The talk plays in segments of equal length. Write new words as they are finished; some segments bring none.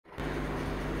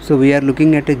So we are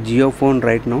looking at a geophone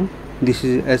right now. This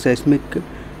is a seismic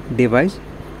device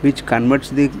which converts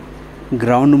the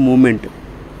ground movement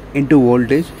into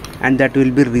voltage, and that will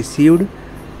be received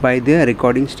by the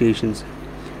recording stations.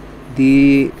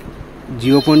 The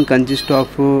geophone consists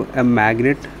of a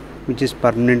magnet which is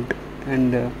permanent,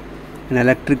 and an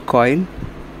electric coil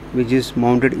which is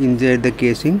mounted inside the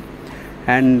casing,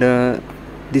 and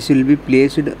this will be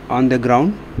placed on the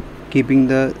ground, keeping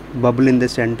the bubble in the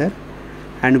center,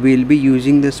 and we will be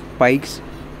using the spikes,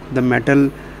 the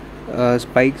metal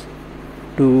spikes,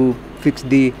 to fix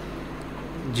the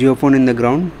geophone in the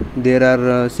ground. There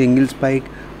are single spike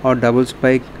or double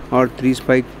spike or 3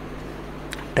 spike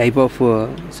type of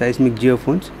seismic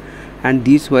geophones, and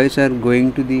these wires are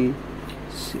going to the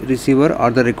receiver or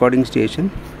the recording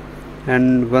station.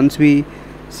 And once we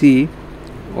see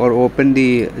or open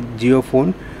the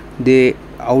geophone, the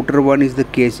outer one is the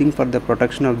casing for the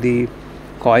protection of the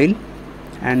coil,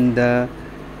 and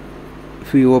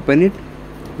if we open it,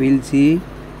 we'll see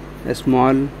a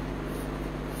small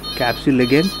capsule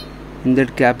again. In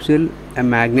that capsule, a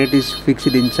magnet is fixed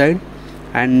inside,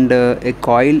 and a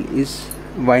coil is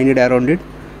winded around it.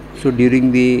 So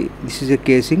this is a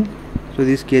casing, so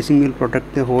this casing will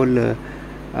protect the whole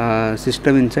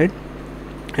system inside.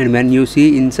 And when you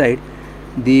see inside,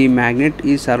 the magnet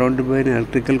is surrounded by an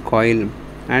electrical coil,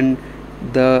 and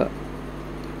the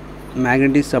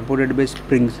magnet is supported by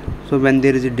springs. So when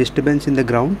there is a disturbance in the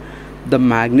ground, the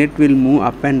magnet will move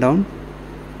up and down,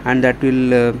 and that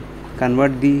will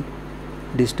convert the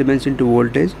disturbance into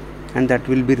voltage, and that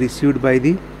will be received by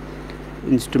the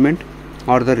instrument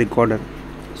or the recorder.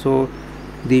 So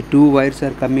the two wires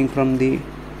are coming from the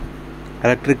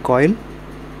electric coil,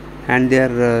 and they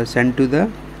are sent to the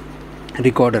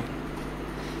recorder.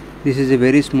 This is a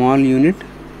very small unit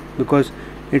because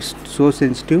it's so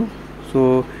sensitive,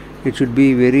 so it should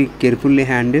be very carefully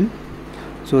handled.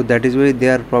 So that is why they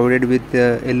are provided with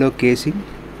yellow casing,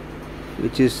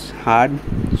 which is hard,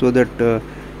 so that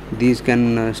these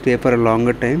can stay for a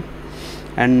longer time.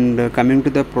 And coming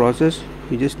to the process,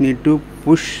 you just need to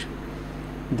push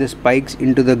the spikes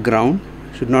into the ground,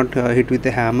 should not hit with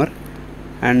a hammer,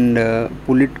 and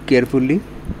pull it carefully,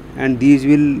 and these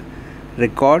will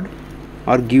record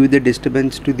or give the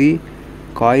disturbance to the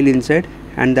coil inside,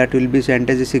 and that will be sent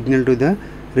as a signal to the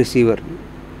receiver.